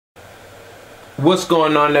What's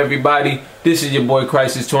going on, everybody? This is your boy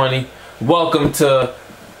Krizis 20. Welcome to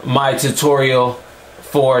my tutorial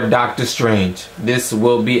for Doctor Strange. This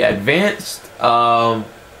will be advanced, so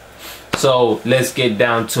let's get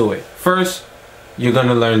down to it. First, you're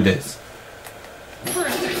gonna learn this.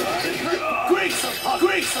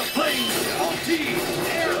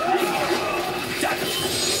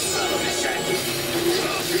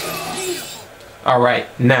 Alright,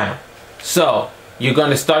 now, so you're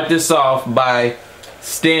gonna start this off by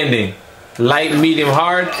standing light, medium,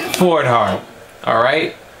 hard, forward, hard.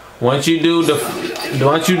 Alright? Once you do the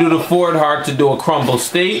forward hard to do a crumble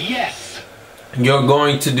state, you're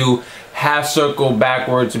going to do half circle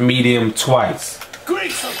backwards medium twice.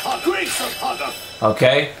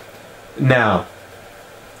 Okay? Now,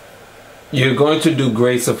 you're going to do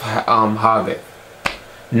Grace of Haggath.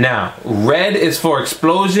 Now, red is for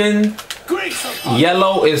explosion,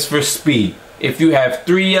 yellow is for speed. If you have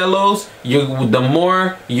 3 yellows, the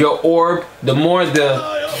more your orb, the more the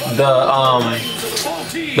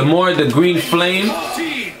green flame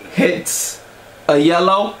hits a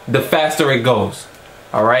yellow, the faster it goes.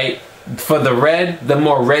 Alright? For the red, the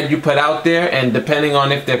more red you put out there, and depending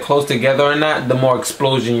on if they're close together or not, the more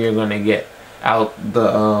explosion you're gonna get out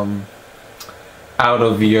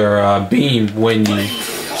of your beam when you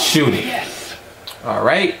shoot it.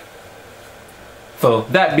 Alright? So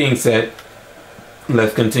that being said,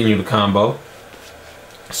 let's continue the combo.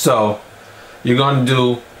 So you're going to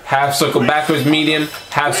do half circle backwards medium,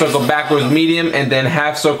 half circle backwards medium, and then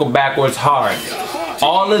half circle backwards hard.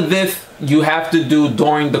 All of this you have to do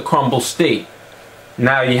during the crumble state.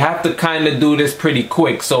 Now you have to kind of do this pretty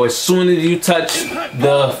quick. So as soon as you touch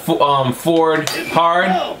the forward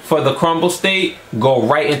hard for the crumble state, go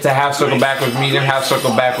right into half circle backwards medium, half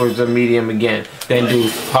circle backwards or medium again. Then do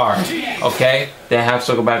hard. Okay? Then half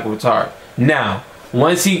circle backwards hard. Now,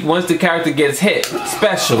 once the character gets hit,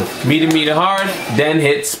 special, medium, medium, hard, then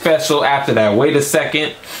hit special after that. Wait a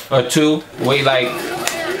second or two. Wait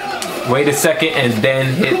a second and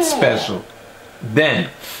then hit special. Then,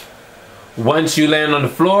 once you land on the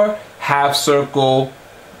floor, half circle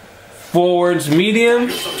forwards medium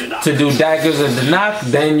to do daggers of the knock.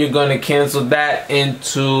 Then you're going to cancel that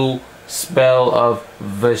into spell of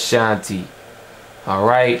Vishanti.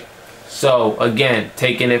 Alright? So, again,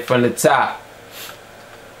 taking it from the top.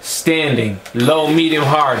 Standing, low, medium,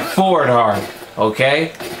 hard, forward hard.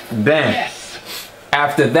 Okay? Then,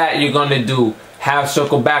 after that, you're going to do half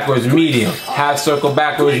circle backwards medium, half circle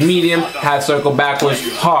backwards medium, half circle backwards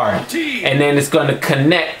hard. And then it's going to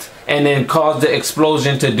connect and then cause the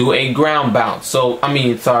explosion to do a ground bounce. So, an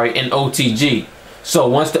OTG. So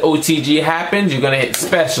once the OTG happens, you're going to hit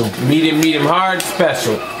special, medium, medium, hard,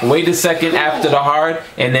 special. Wait a second after the hard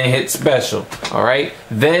and then hit special. Alright?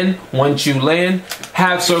 Then, once you land,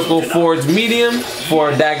 half circle forwards medium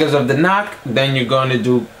for daggers of the knock. Then you're going to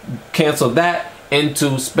do cancel that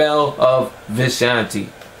into spell of Vishanti.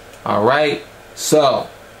 Alright? So,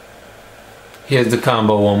 here's the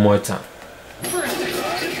combo one more time.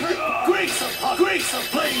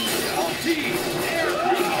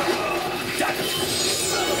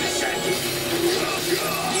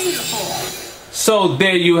 So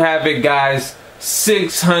there you have it, guys.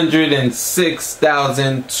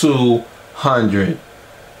 606,200.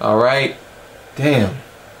 Alright? Damn.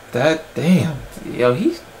 Yo,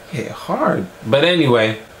 he hit hard. But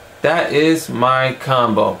anyway, that is my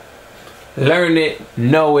combo. Learn it,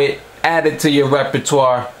 know it, add it to your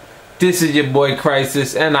repertoire. This is your boy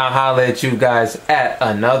Krizis, and I'll holler at you guys at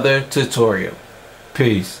another tutorial.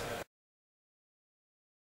 Peace.